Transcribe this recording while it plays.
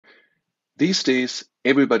These days,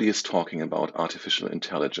 everybody is talking about artificial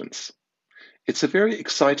intelligence. It's a very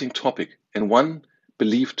exciting topic and one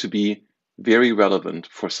believed to be very relevant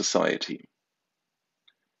for society.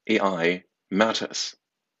 AI matters.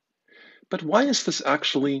 But why is this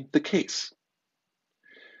actually the case?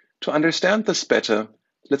 To understand this better,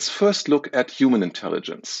 let's first look at human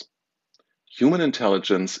intelligence. Human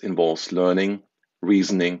intelligence involves learning,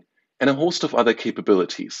 reasoning, and a host of other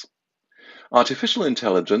capabilities. Artificial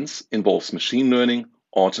intelligence involves machine learning,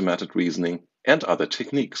 automated reasoning, and other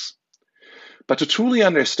techniques. But to truly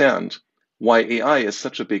understand why AI is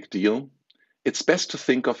such a big deal, it's best to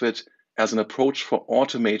think of it as an approach for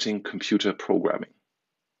automating computer programming.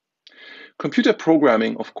 Computer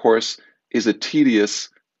programming, of course, is a tedious,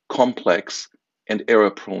 complex, and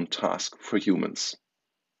error-prone task for humans.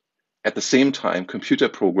 At the same time, computer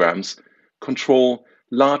programs control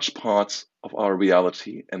large parts of our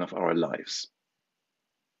reality and of our lives.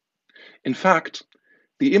 In fact,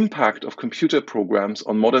 the impact of computer programs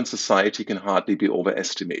on modern society can hardly be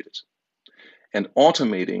overestimated. And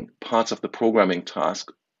automating parts of the programming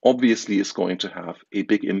task obviously is going to have a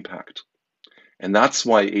big impact. And that's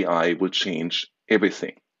why AI will change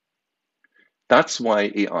everything. That's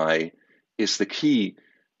why AI is the key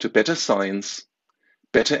to better science,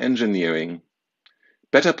 better engineering,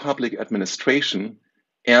 better public administration,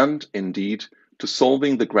 and indeed to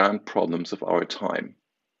solving the grand problems of our time.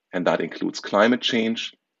 And that includes climate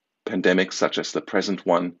change, pandemics such as the present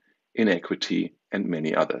one, inequity, and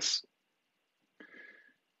many others.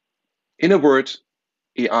 In a word,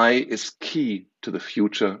 AI is key to the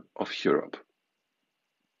future of Europe.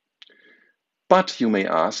 But you may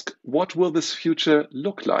ask, what will this future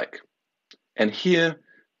look like? And here,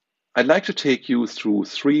 I'd like to take you through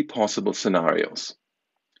three possible scenarios.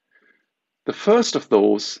 The first of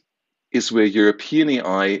those is where European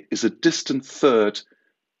AI is a distant third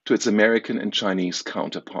to its American and Chinese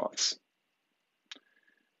counterparts.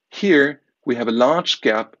 Here, we have a large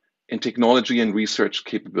gap in technology and research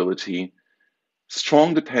capability,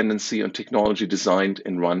 strong dependency on technology designed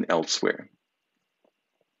and run elsewhere.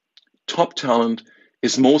 Top talent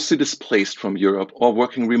is mostly displaced from Europe or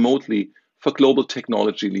working remotely for global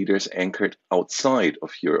technology leaders anchored outside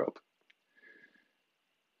of Europe.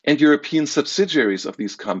 And European subsidiaries of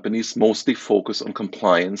these companies mostly focus on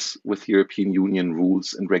compliance with European Union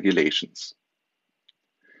rules and regulations.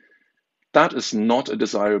 That is not a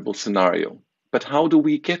desirable scenario, but how do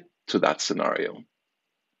we get to that scenario?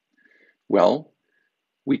 Well,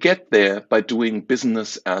 we get there by doing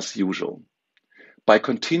business as usual, by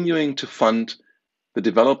continuing to fund the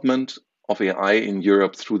development of AI in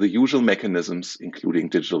Europe through the usual mechanisms, including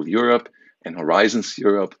Digital Europe and Horizons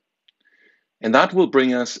Europe. And that will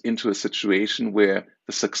bring us into a situation where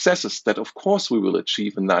the successes that, of course, we will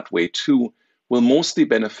achieve in that way too, will mostly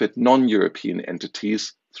benefit non-European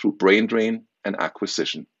entities through brain drain and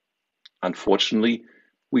acquisition. Unfortunately,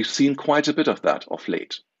 we've seen quite a bit of that of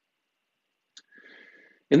late.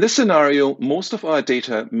 In this scenario, most of our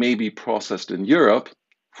data may be processed in Europe,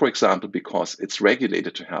 for example, because it's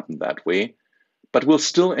regulated to happen that way, but we'll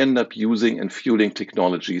still end up using and fueling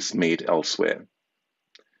technologies made elsewhere.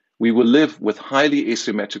 We will live with highly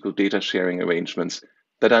asymmetrical data sharing arrangements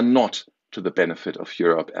that are not to the benefit of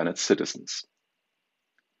Europe and its citizens.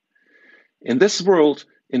 In this world,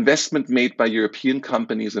 investment made by European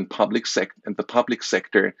companies and the public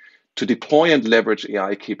sector to deploy and leverage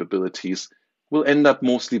AI capabilities will end up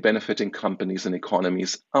mostly benefiting companies and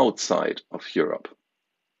economies outside of Europe.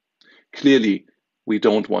 Clearly, we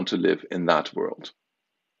don't want to live in that world.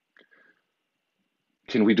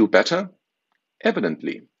 Can we do better?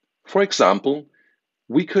 Evidently. For example,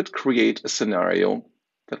 we could create a scenario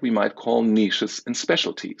that we might call niches and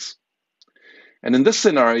specialties. And in this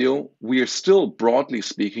scenario, we are still, broadly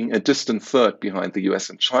speaking, a distant third behind the US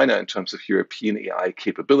and China in terms of European AI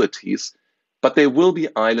capabilities, but there will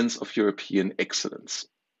be islands of European excellence.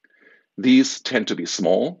 These tend to be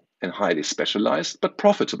small and highly specialized, but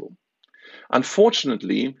profitable.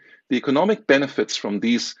 Unfortunately, the economic benefits from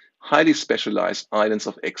these highly specialized islands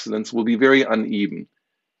of excellence will be very uneven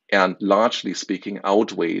and, largely speaking,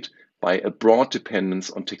 outweighed by a broad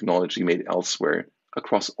dependence on technology made elsewhere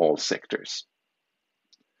across all sectors.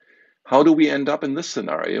 How do we end up in this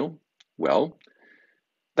scenario? Well,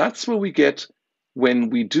 that's where we get when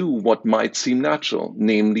we do what might seem natural,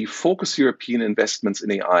 namely focus European investments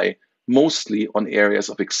in AI mostly on areas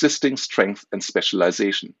of existing strength and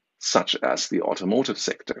specialization, such as the automotive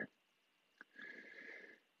sector.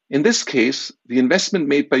 In this case, the investment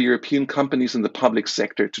made by European companies in the public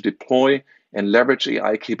sector to deploy and leverage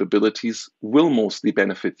AI capabilities will mostly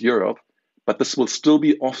benefit Europe, but this will still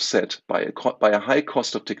be offset by a high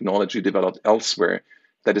cost of technology developed elsewhere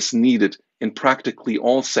that is needed in practically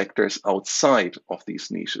all sectors outside of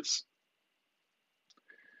these niches.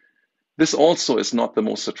 This also is not the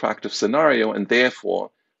most attractive scenario, and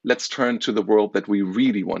therefore, let's turn to the world that we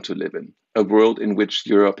really want to live in, a world in which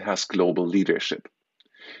Europe has global leadership,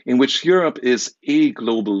 in which Europe is a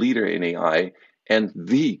global leader in AI and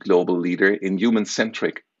the global leader in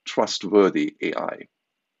human-centric, trustworthy AI.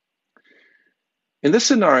 In this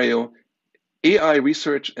scenario, AI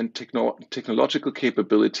research and technological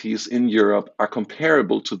capabilities in Europe are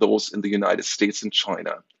comparable to those in the United States and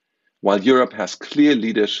China, while Europe has clear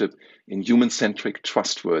leadership in human-centric,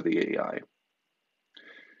 trustworthy AI.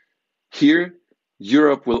 Here,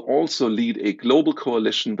 Europe will also lead a global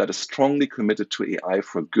coalition that is strongly committed to AI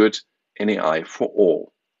for good and AI for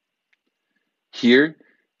all. Here,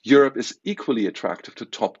 Europe is equally attractive to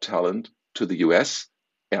top talent, to the US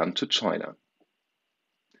and to China.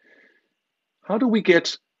 How do we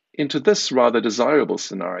get into this rather desirable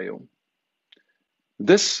scenario?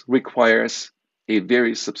 This requires a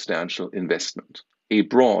very substantial investment, a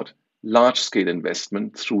broad, large-scale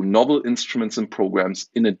investment through novel instruments and programs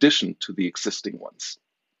in addition to the existing ones.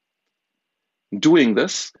 Doing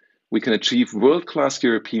this, we can achieve world-class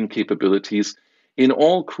European capabilities in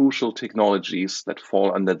all crucial technologies that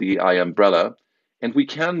fall under the AI umbrella, and we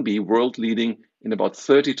can be world-leading in about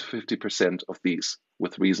 30 to 50% of these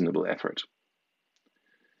with reasonable effort.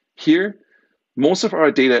 Here, most of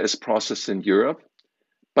our data is processed in Europe,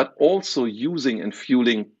 but also using and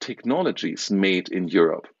fueling technologies made in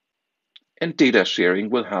Europe. And data sharing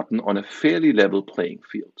will happen on a fairly level playing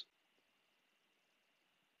field.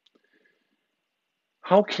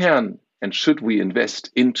 How can and should we invest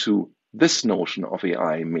into this notion of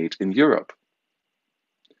AI made in Europe?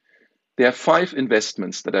 There are 5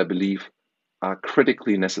 investments that I believe are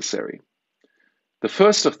critically necessary. The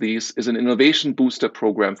first of these is an innovation booster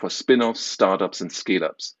program for spin-offs, startups, and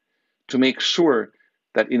scale-ups to make sure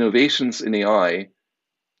that innovations in AI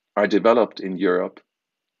are developed in Europe,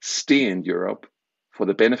 stay in Europe for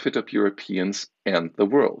the benefit of Europeans and the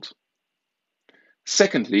world.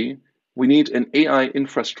 Secondly, we need an AI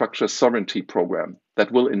infrastructure sovereignty program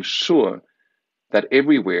that will ensure that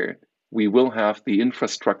everywhere we will have the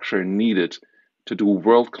infrastructure needed to do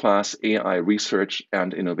world-class AI research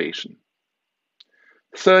and innovation.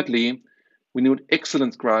 Thirdly, we need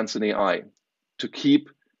excellent grants in AI to keep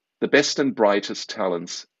the best and brightest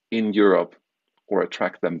talents in Europe or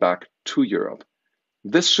attract them back to Europe.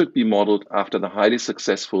 This should be modeled after the highly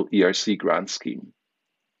successful ERC grant scheme.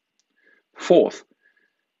 Fourth,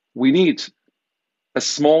 we need a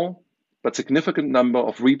small but significant number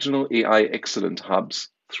of regional AI excellent hubs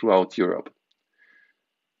throughout Europe.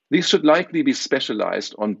 These should likely be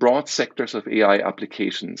specialized on broad sectors of AI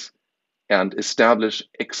applications and establish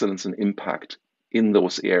excellence and impact in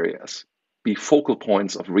those areas, be focal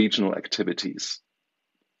points of regional activities.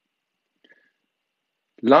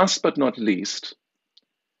 Last but not least,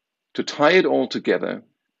 to tie it all together,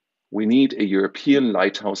 we need a European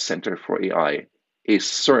Lighthouse Center for AI, a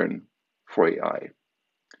CERN for AI.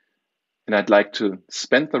 And I'd like to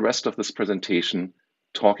spend the rest of this presentation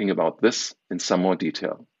talking about this in some more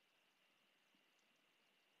detail.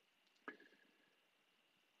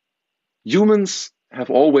 Humans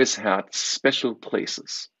have always had special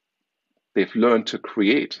places. They've learned to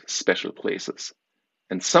create special places.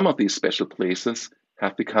 And some of these special places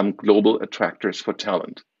have become global attractors for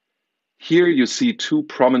talent. Here you see 2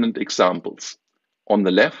 prominent examples. On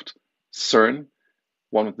the left, CERN,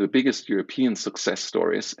 one of the biggest European success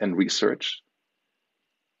stories and research.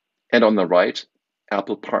 And on the right,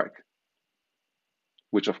 Apple Park,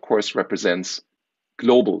 which of course represents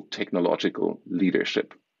global technological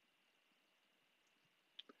leadership.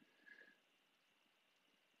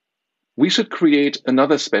 We should create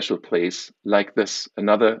another special place like this,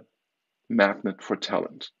 another magnet for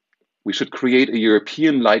talent. We should create a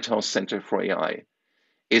European Lighthouse Center for AI,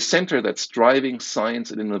 a center that's driving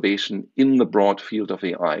science and innovation in the broad field of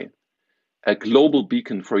AI, a global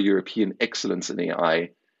beacon for European excellence in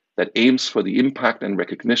AI that aims for the impact and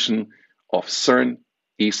recognition of CERN,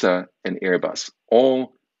 ESA, and Airbus,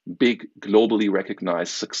 all big globally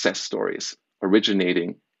recognized success stories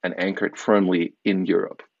originating and anchored firmly in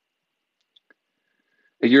Europe.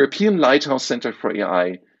 A European Lighthouse Center for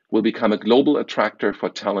AI will become a global attractor for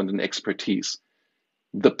talent and expertise,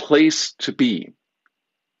 the place to be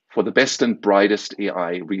for the best and brightest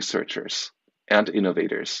AI researchers and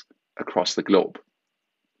innovators across the globe.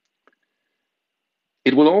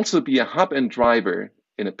 It will also be a hub and driver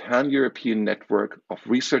in a pan-European network of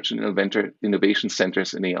research and innovation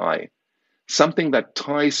centers in AI, something that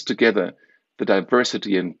ties together the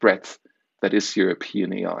diversity and breadth that is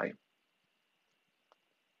European AI.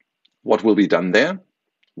 What will be done there?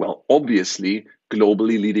 Well, obviously,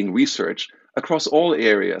 globally leading research across all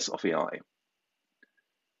areas of AI.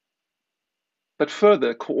 But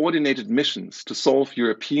further, coordinated missions to solve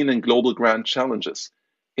European and global grand challenges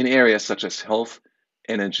in areas such as health,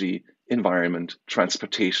 energy, environment,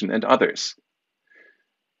 transportation, and others.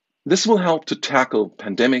 This will help to tackle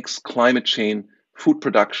pandemics, climate change, food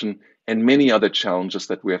production, and many other challenges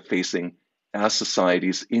that we are facing as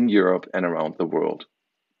societies in Europe and around the world.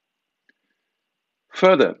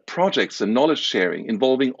 Further, projects and knowledge sharing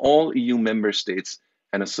involving all EU member states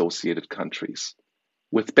and associated countries,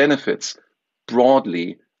 with benefits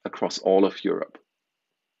broadly across all of Europe.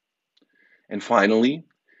 And finally,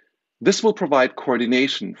 this will provide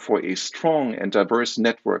coordination for a strong and diverse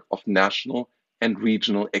network of national and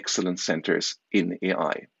regional excellence centers in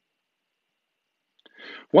AI.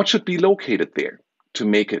 What should be located there to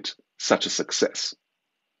make it such a success?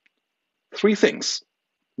 3 things.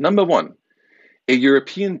 Number 1, a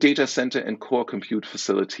European data center and core compute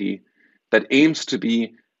facility that aims to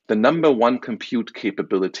be the number 1 compute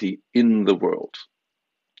capability in the world.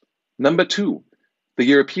 Number 2, the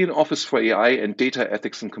European Office for AI and Data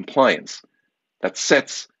Ethics and Compliance that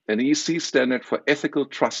sets an EC standard for ethical,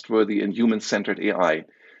 trustworthy, and human-centered AI,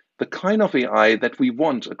 the kind of AI that we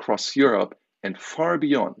want across Europe and far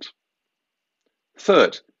beyond.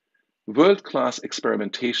 Third, world-class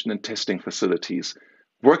experimentation and testing facilities,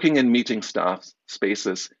 working in meeting staff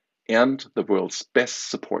spaces, and the world's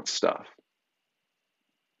best support staff.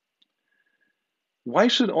 Why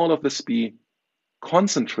should all of this be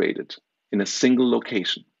concentrated in a single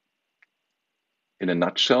location? In a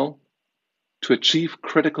nutshell, to achieve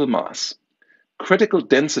critical mass, critical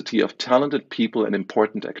density of talented people and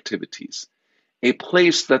important activities, a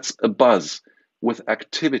place that's abuzz with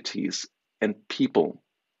activities and people,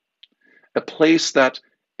 a place that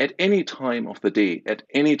at any time of the day, at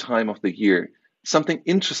any time of the year, something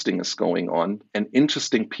interesting is going on and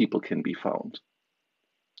interesting people can be found.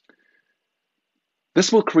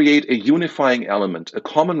 This will create a unifying element, a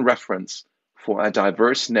common reference for a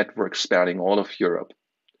diverse network spanning all of Europe,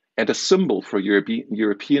 and a symbol for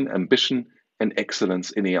European ambition and excellence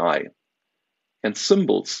in AI. And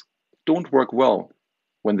symbols don't work well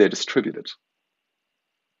when they're distributed.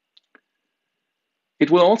 It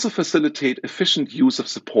will also facilitate efficient use of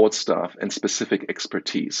support staff and specific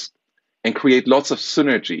expertise, and create lots of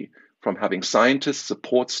synergy from having scientists,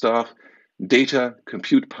 support staff, data,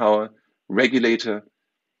 compute power, regulator,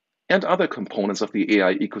 and other components of the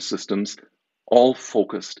AI ecosystems all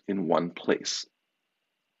focused in one place.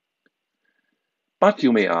 But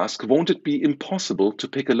you may ask, won't it be impossible to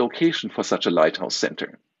pick a location for such a Lighthouse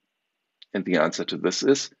center? And the answer to this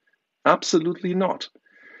is absolutely not.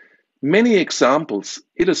 Many examples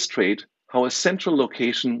illustrate how a central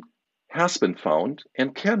location has been found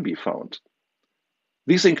and can be found.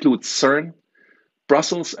 These include CERN,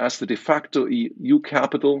 Brussels as the de facto EU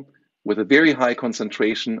capital with a very high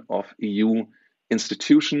concentration of EU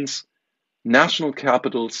institutions, national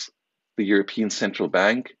capitals, the European Central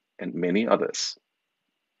Bank, and many others.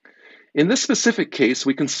 In this specific case,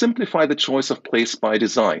 we can simplify the choice of place by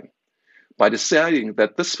design, by deciding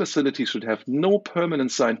that this facility should have no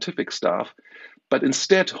permanent scientific staff, but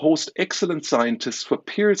instead host excellent scientists for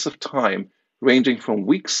periods of time ranging from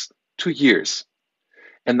weeks to years.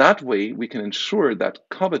 And that way, we can ensure that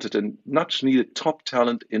coveted and much needed top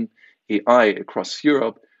talent in AI across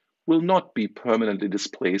Europe will not be permanently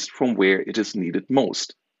displaced from where it is needed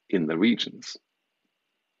most in the regions.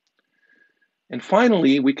 And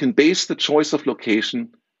finally, we can base the choice of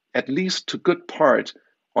location, at least to good part,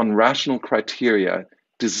 on rational criteria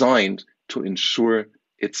designed to ensure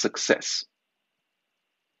its success.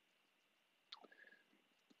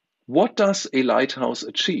 What does a lighthouse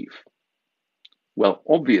achieve? Well,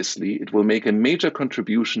 obviously, it will make a major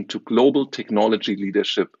contribution to global technology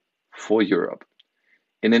leadership for Europe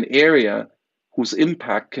in an area whose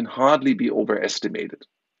impact can hardly be overestimated,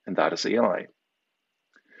 and that is AI.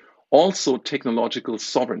 Also, technological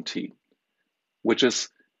sovereignty, which is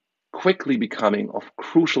quickly becoming of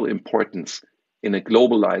crucial importance in a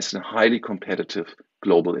globalized and highly competitive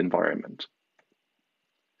global environment.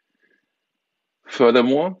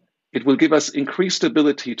 Furthermore, it will give us increased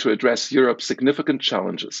ability to address Europe's significant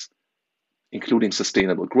challenges, including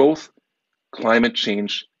sustainable growth, climate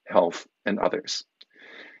change, health, and others.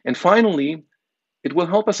 And finally, it will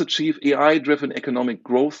help us achieve AI-driven economic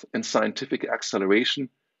growth and scientific acceleration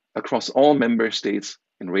across all member states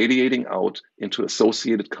and radiating out into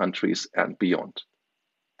associated countries and beyond.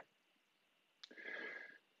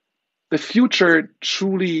 The future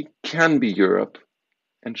truly can be Europe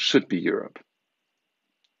and should be Europe.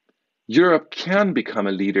 Europe can become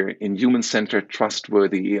a leader in human-centered,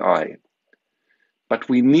 trustworthy AI, but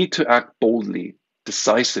we need to act boldly,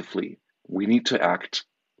 decisively. We need to act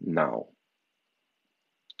now.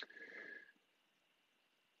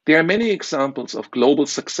 There are many examples of global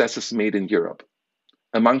successes made in Europe.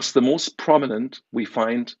 Amongst the most prominent, we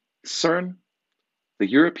find CERN, the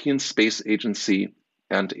European Space Agency,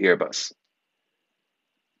 and Airbus.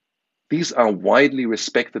 These are widely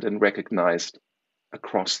respected and recognized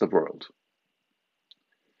across the world.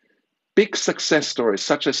 Big success stories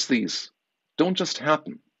such as these don't just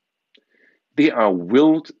happen. They are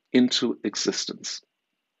willed into existence.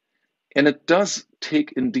 And it does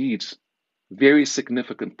take indeed very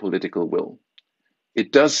significant political will.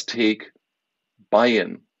 It does take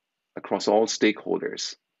buy-in across all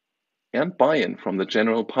stakeholders and buy-in from the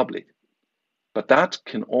general public. But that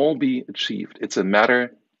can all be achieved. It's a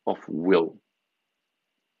matter of will.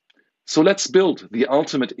 So let's build the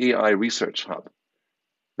ultimate AI research hub,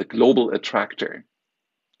 the global attractor.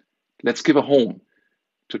 Let's give a home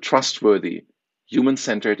to trustworthy,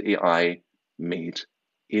 human-centered AI made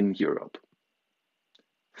in Europe.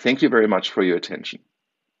 Thank you very much for your attention.